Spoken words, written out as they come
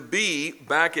be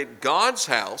back at God's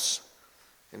house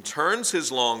and turns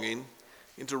his longing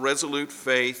into resolute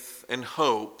faith and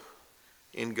hope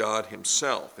in God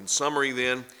himself. In summary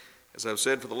then, as I've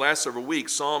said for the last several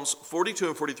weeks, Psalms 42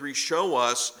 and 43 show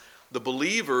us the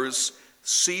believer's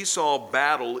seesaw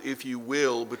battle, if you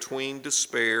will, between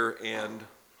despair and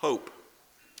hope.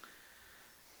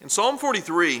 In Psalm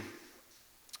 43,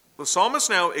 the psalmist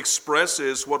now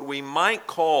expresses what we might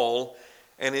call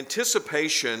an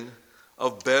anticipation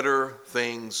of better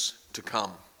things to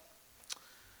come.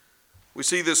 We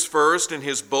see this first in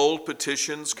his bold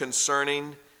petitions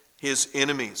concerning his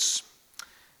enemies.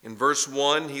 In verse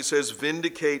 1, he says,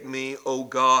 "Vindicate me, O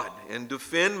God, and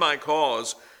defend my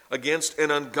cause against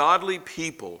an ungodly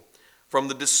people. From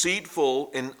the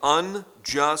deceitful and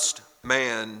unjust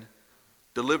man,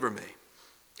 deliver me."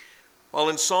 While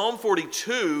in Psalm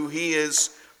 42, he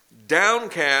is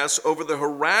downcast over the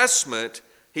harassment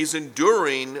he's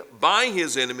enduring by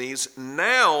his enemies,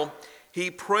 now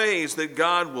he prays that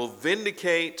God will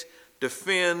vindicate,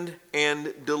 defend,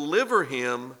 and deliver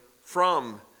him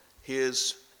from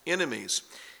his enemies.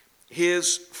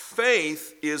 His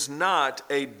faith is not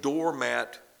a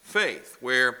doormat faith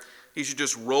where he should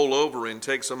just roll over and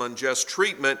take some unjust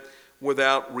treatment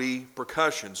without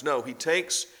repercussions. No, he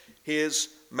takes his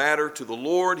matter to the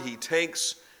Lord. He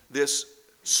takes this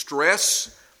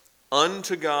stress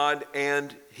unto God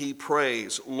and he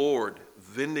prays, "Lord,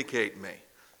 vindicate me,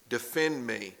 defend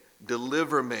me,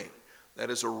 deliver me." That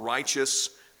is a righteous,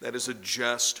 that is a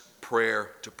just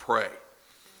prayer to pray.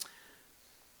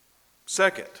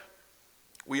 Second,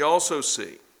 we also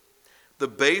see the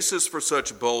basis for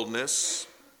such boldness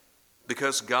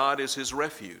because God is his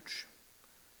refuge.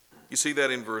 You see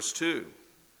that in verse 2.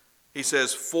 He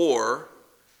says, "For,"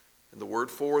 and the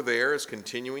word "for" there is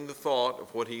continuing the thought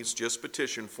of what he's just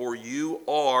petitioned, "For you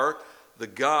are the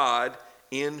God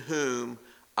in whom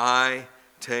I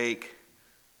take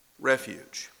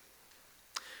refuge."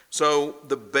 So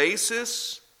the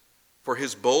basis for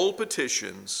his bold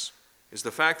petitions is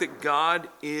the fact that God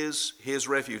is his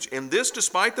refuge. And this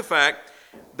despite the fact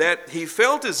that he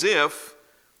felt as if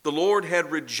the Lord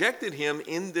had rejected him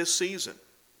in this season.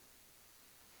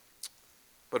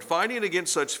 But fighting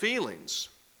against such feelings,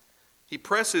 he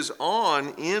presses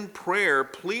on in prayer,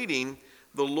 pleading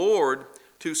the Lord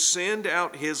to send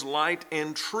out his light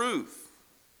and truth.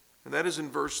 And that is in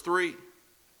verse 3.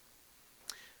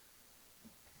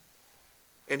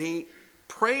 And he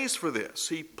prays for this.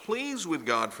 He pleads with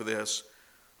God for this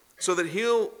so that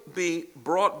he'll be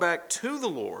brought back to the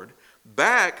Lord,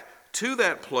 back to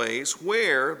that place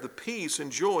where the peace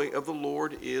and joy of the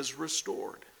Lord is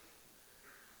restored.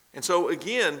 And so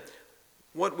again,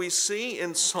 what we see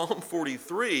in Psalm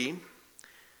 43,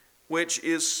 which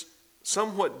is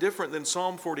somewhat different than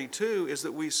Psalm 42, is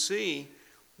that we see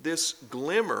this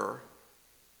glimmer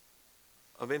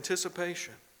of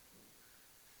anticipation,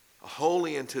 a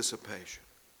holy anticipation,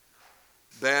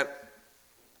 that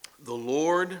the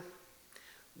Lord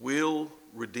will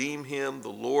redeem him, the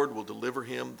Lord will deliver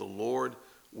him, the Lord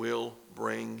will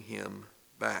bring him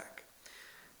back.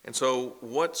 And so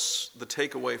what's the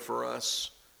takeaway for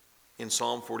us in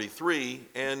Psalm 43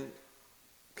 and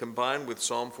combined with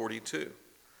Psalm 42?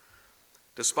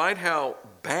 Despite how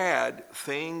bad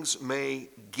things may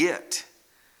get,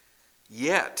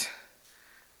 yet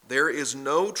there is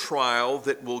no trial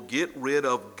that will get rid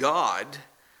of God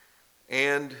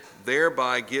and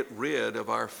thereby get rid of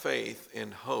our faith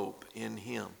and hope in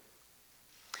him.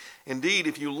 Indeed,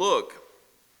 if you look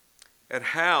at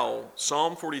how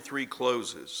Psalm 43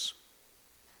 closes,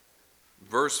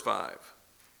 verse 5,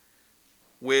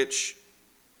 which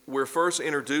we're first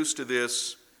introduced to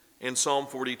this in Psalm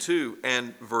 42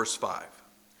 and verse 5.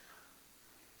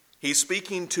 He's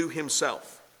speaking to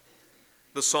himself,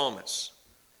 the psalmist.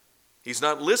 He's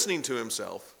not listening to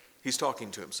himself, he's talking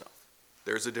to himself.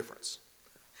 There's a difference.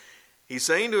 He's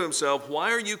saying to himself,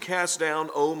 "Why are you cast down,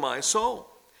 O my soul?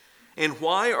 And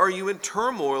why are you in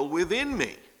turmoil within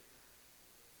me?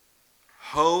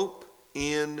 Hope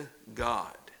in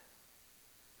God,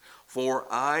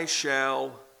 for I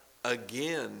shall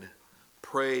again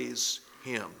praise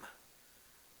him,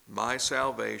 my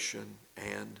salvation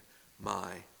and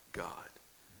my God."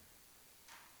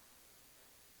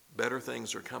 Better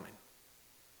things are coming.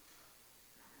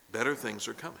 Better things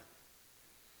are coming.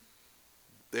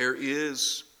 There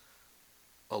is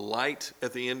a light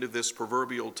at the end of this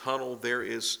proverbial tunnel.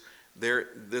 This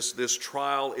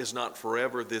trial is not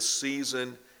forever. This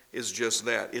season is just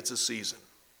that. It's a season.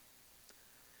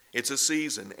 It's a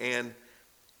season. And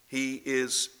he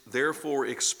is therefore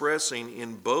expressing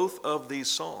in both of these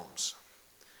psalms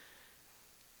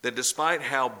that despite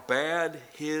how bad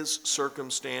his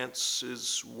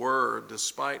circumstances were,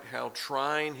 despite how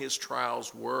trying his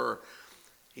trials were,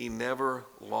 he never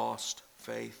lost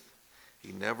faith.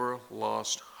 He never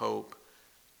lost hope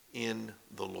in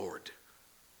the Lord.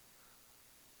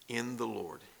 In the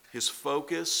Lord. His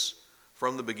focus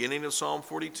from the beginning of Psalm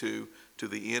 42 to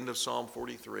the end of Psalm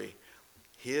 43,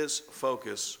 his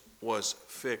focus was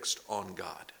fixed on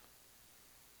God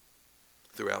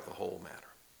throughout the whole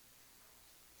matter.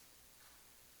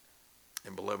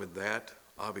 And beloved, that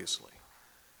obviously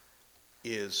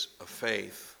is a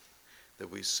faith that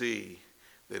we see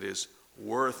that is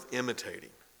worth imitating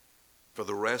for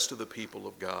the rest of the people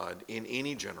of God in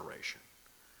any generation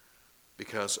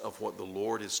because of what the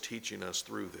Lord is teaching us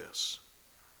through this.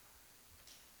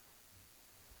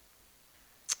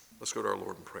 Let's go to our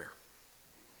Lord in prayer.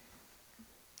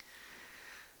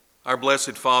 Our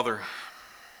blessed Father,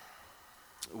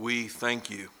 we thank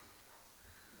you.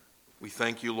 We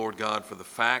thank you, Lord God, for the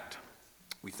fact,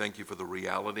 we thank you for the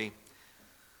reality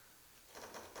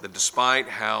that despite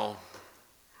how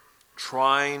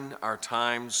trying our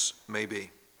times may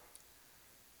be,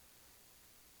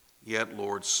 yet,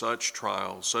 Lord, such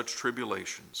trials, such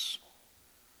tribulations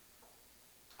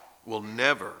will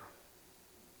never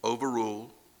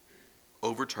overrule,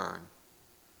 overturn.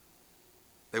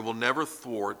 They will never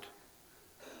thwart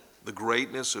the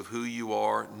greatness of who you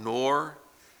are, nor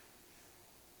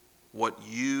what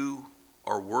you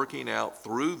are working out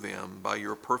through them by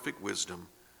your perfect wisdom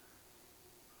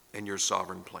and your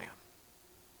sovereign plan.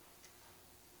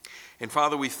 And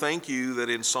Father, we thank you that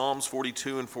in Psalms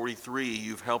 42 and 43,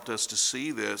 you've helped us to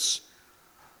see this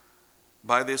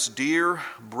by this dear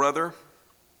brother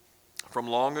from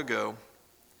long ago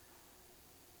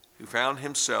who found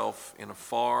himself in a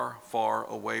far, far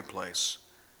away place,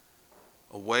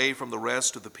 away from the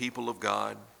rest of the people of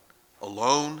God,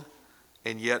 alone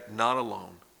and yet not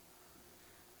alone.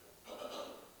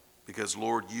 Because,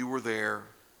 Lord, you were there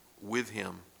with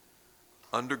him,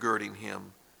 undergirding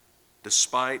him,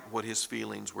 despite what his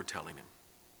feelings were telling him.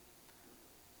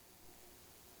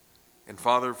 And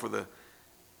Father, for the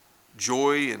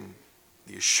joy and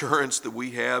the assurance that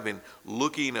we have in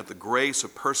looking at the grace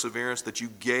of perseverance that you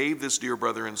gave this dear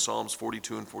brother in Psalms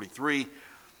 42 and 43,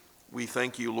 we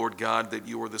thank you, Lord God, that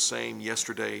you are the same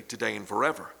yesterday, today, and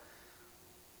forever.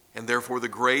 And therefore the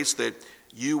grace that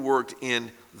you worked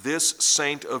in this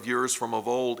saint of yours from of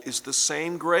old is the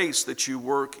same grace that you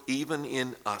work even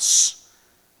in us,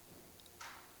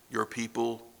 your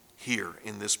people here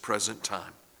in this present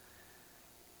time.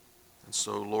 And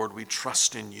so, Lord, we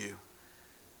trust in you,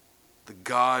 the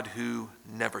God who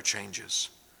never changes,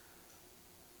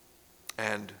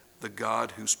 and the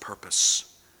God whose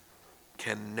purpose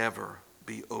can never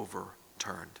be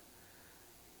overturned.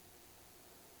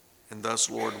 And thus,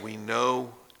 Lord, we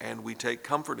know and we take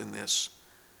comfort in this,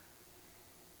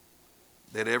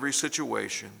 that every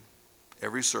situation,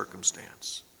 every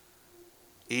circumstance,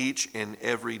 each and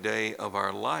every day of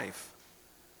our life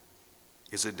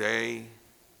is a day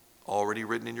already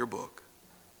written in your book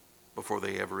before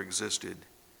they ever existed.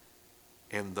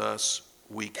 And thus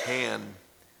we can,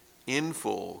 in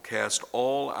full, cast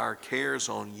all our cares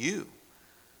on you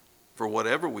for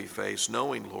whatever we face,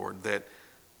 knowing, Lord, that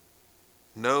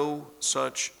no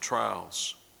such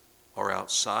trials are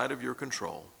outside of your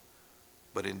control,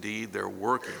 but indeed they're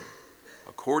working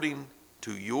according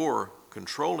to your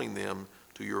controlling them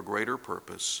to your greater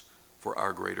purpose for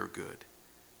our greater good.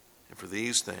 And for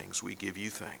these things we give you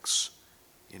thanks.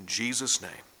 In Jesus'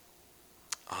 name,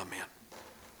 amen.